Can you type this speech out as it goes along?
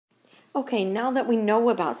Okay, now that we know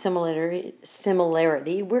about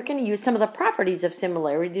similarity, we're going to use some of the properties of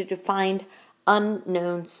similarity to find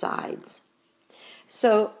unknown sides.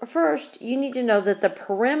 So first, you need to know that the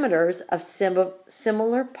perimeters of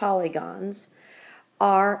similar polygons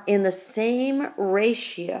are in the same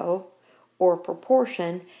ratio or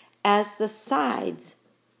proportion as the sides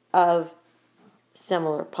of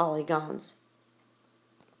similar polygons.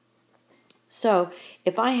 So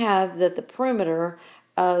if I have that the perimeter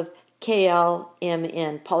of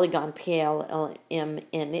KLMN, polygon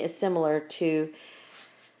KLMN, is similar to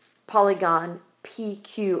polygon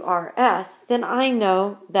PQRS, then I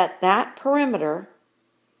know that that perimeter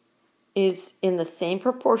is in the same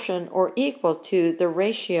proportion or equal to the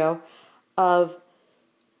ratio of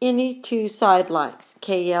any two side lengths,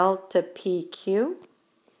 KL to PQ,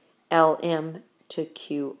 LM to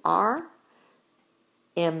QR,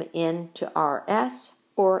 MN to RS,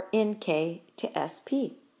 or NK to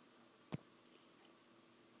SP.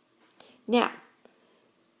 Now,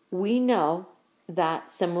 we know that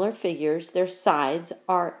similar figures, their sides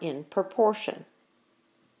are in proportion,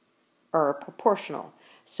 or proportional.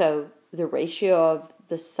 So the ratio of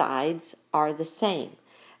the sides are the same.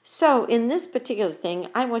 So in this particular thing,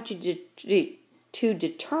 I want you to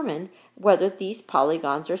determine whether these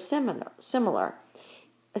polygons are similar.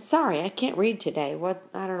 Sorry, I can't read today.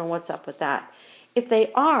 I don't know what's up with that. If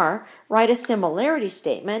they are, write a similarity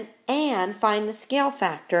statement and find the scale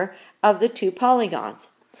factor of the two polygons.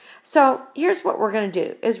 So here's what we're going to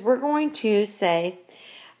do, is we're going to say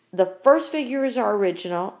the first figure is our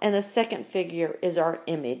original and the second figure is our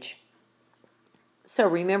image. So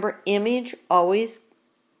remember, image always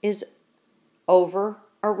is over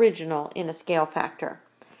original in a scale factor.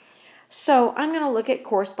 So I'm going to look at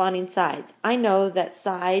corresponding sides. I know that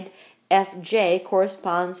side FJ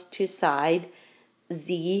corresponds to side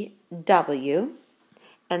ZW,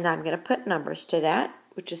 and I'm going to put numbers to that,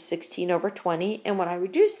 which is 16 over 20, and when I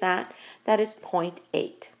reduce that, that is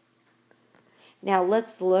 0.8. Now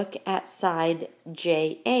let's look at side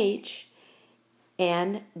JH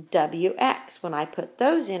and WX. When I put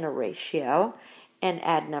those in a ratio and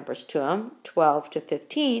add numbers to them, 12 to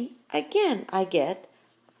 15, again I get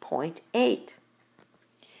 0.8.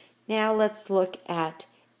 Now let's look at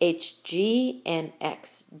HG and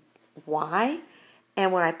XY,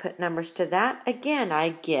 and when I put numbers to that, again I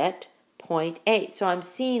get 0.8. So I'm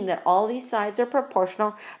seeing that all these sides are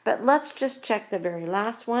proportional, but let's just check the very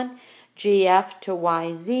last one, GF to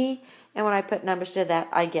YZ, and when I put numbers to that,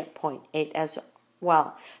 I get 0.8 as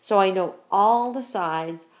well. So I know all the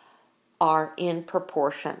sides are in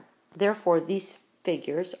proportion. Therefore, these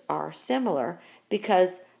figures are similar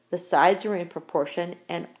because the sides are in proportion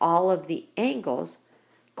and all of the angles,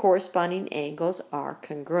 corresponding angles, are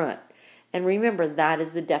congruent. And remember, that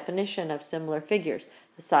is the definition of similar figures.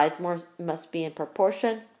 The sides must be in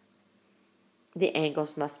proportion. The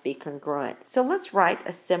angles must be congruent. So let's write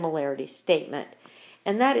a similarity statement.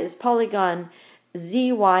 And that is polygon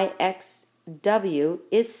ZYXW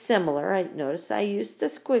is similar, notice I used the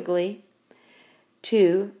squiggly,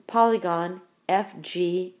 to polygon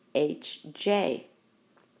FGHJ.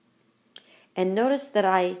 And notice that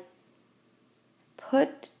I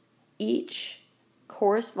put each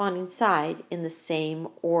corresponding side in the same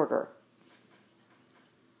order.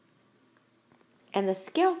 And the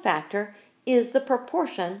scale factor is the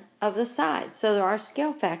proportion of the sides. So our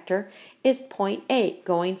scale factor is 0.8,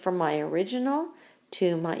 going from my original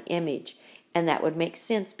to my image. And that would make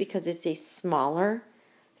sense because it's a smaller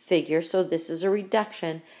figure, so this is a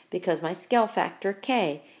reduction because my scale factor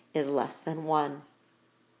K is less than 1.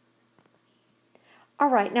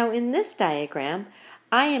 Alright, now in this diagram,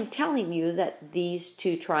 I am telling you that these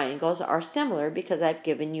two triangles are similar because I've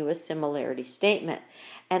given you a similarity statement.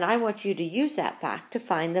 And I want you to use that fact to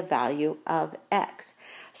find the value of X.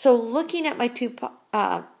 So looking at my two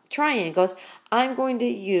triangles, I'm going to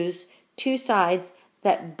use two sides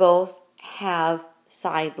that both have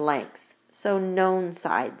side lengths, so known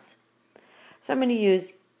sides. So I'm going to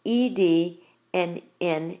use ED and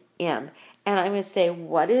NM. And I'm going to say,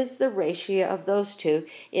 what is the ratio of those two?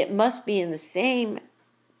 It must be in the same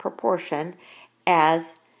proportion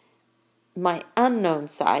as my unknown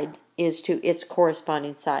side is to its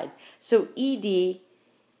corresponding side. So ED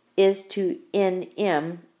is to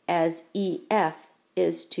NM as EF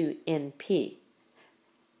is to NP.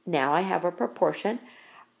 Now I have a proportion.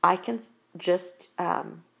 I can just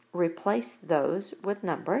replace those with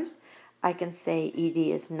numbers. I can say ED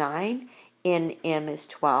is 9, NM is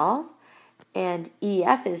 12, and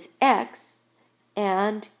EF is X,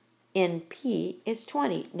 and NP is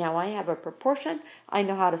 20. Now I have a proportion. I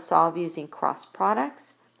know how to solve using cross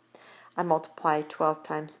products. I multiply 12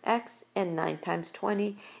 times x and 9 times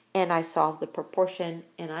 20, and I solve the proportion,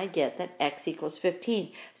 and I get that x equals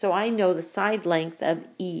 15. So I know the side length of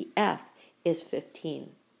EF is 15.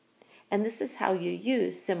 And this is how you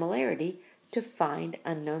use similarity to find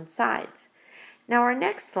unknown sides. Now our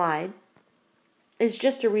next slide is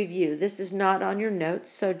just a review. This is not on your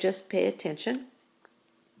notes, so just pay attention.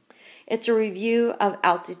 It's a review of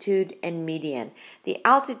altitude and median. The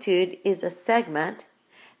altitude is a segment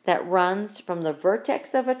that runs from the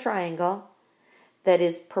vertex of a triangle that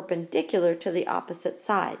is perpendicular to the opposite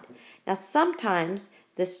side. Now sometimes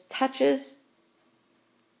this touches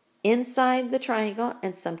inside the triangle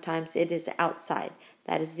and sometimes it is outside.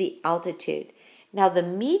 That is the altitude. Now the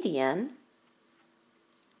median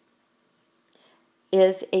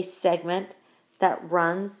is a segment that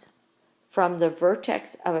runs from the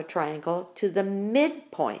vertex of a triangle to the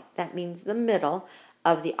midpoint. That means the middle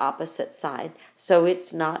of the opposite side. So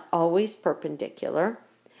it's not always perpendicular,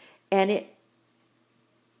 and it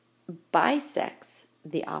bisects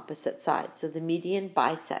the opposite side. So the median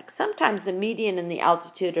bisects. Sometimes the median and the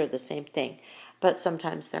altitude are the same thing, but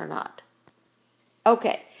sometimes they're not.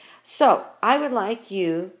 Okay, so I would like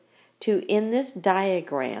you to, in this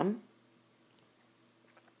diagram,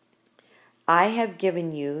 I have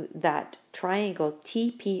given you that triangle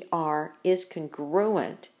TPR is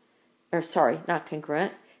congruent, or sorry, not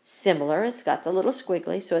congruent, similar. It's got the little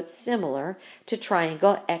squiggly, so it's similar to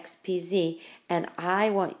triangle XPZ. And I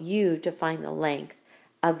want you to find the length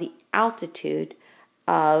of the altitude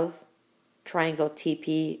of triangle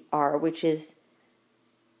TPR, which is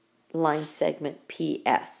line segment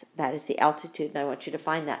PS. That is the altitude, and I want you to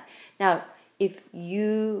find that. Now, if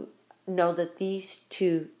you know that these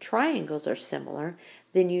two triangles are similar,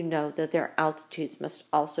 then you know that their altitudes must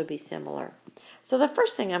also be similar. So the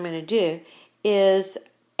first thing I'm going to do is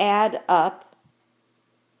add up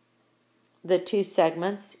the two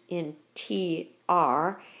segments in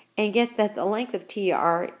TR and get that the length of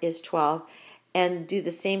TR is 12, and do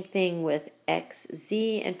the same thing with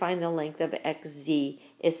XZ and find the length of XZ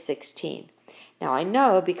is 16. Now I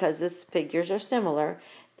know, because these figures are similar,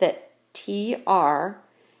 that TR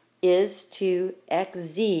is to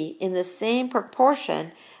XZ in the same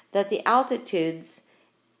proportion that the altitudes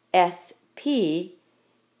SP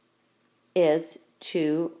is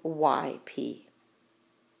to YP.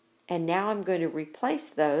 And now I'm going to replace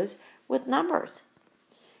those with numbers.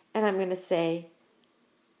 And I'm going to say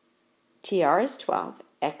TR is 12,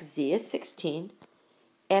 XZ is 16,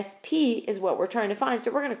 SP is what we're trying to find,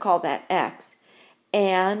 so we're going to call that X,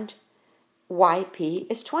 and YP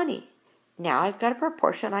is 20. Now I've got a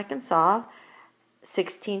proportion I can solve,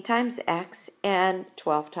 16 times X and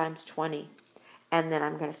 12 times 20. And then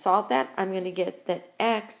I'm going to solve that. I'm going to get that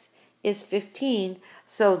X is 15,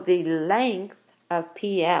 so the length of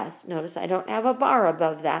PS, notice I don't have a bar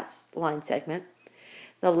above that line segment,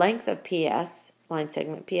 the length of PS, line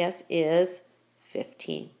segment PS, is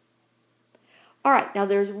 15. All right, now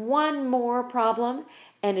there's one more problem,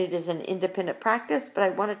 and it is an independent practice, but I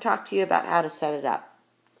want to talk to you about how to set it up.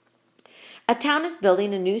 A town is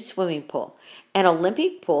building a new swimming pool. An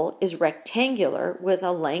Olympic pool is rectangular with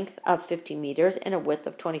a length of 50 meters and a width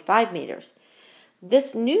of 25 meters.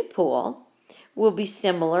 This new pool will be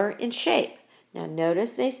similar in shape. Now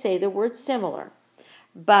notice they say the word similar,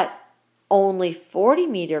 but only 40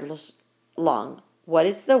 meters long. What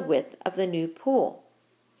is the width of the new pool?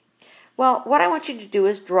 Well, what I want you to do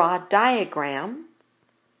is draw a diagram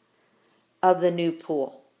of the new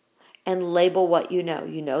pool and label what you know.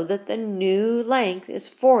 You know that the new length is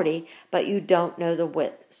 40, but you don't know the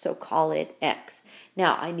width, so call it X.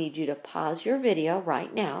 Now, I need you to pause your video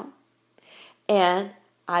right now, and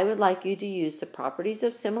I would like you to use the properties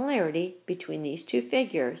of similarity between these two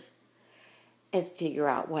figures and figure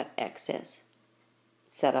out what X is.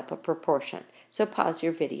 Set up a proportion. So pause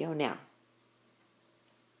your video now.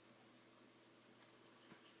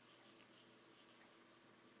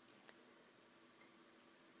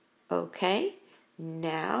 Okay,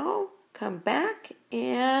 now come back,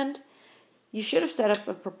 and you should have set up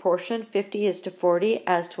a proportion. 50 is to 40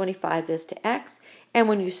 as 25 is to X. And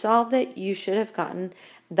when you solved it, you should have gotten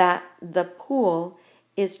that the pool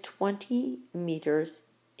is 20 meters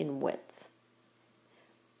in width.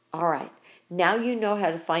 All right, now you know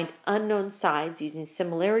how to find unknown sides using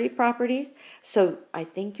similarity properties. So I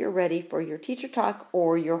think you're ready for your teacher talk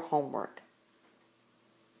or your homework.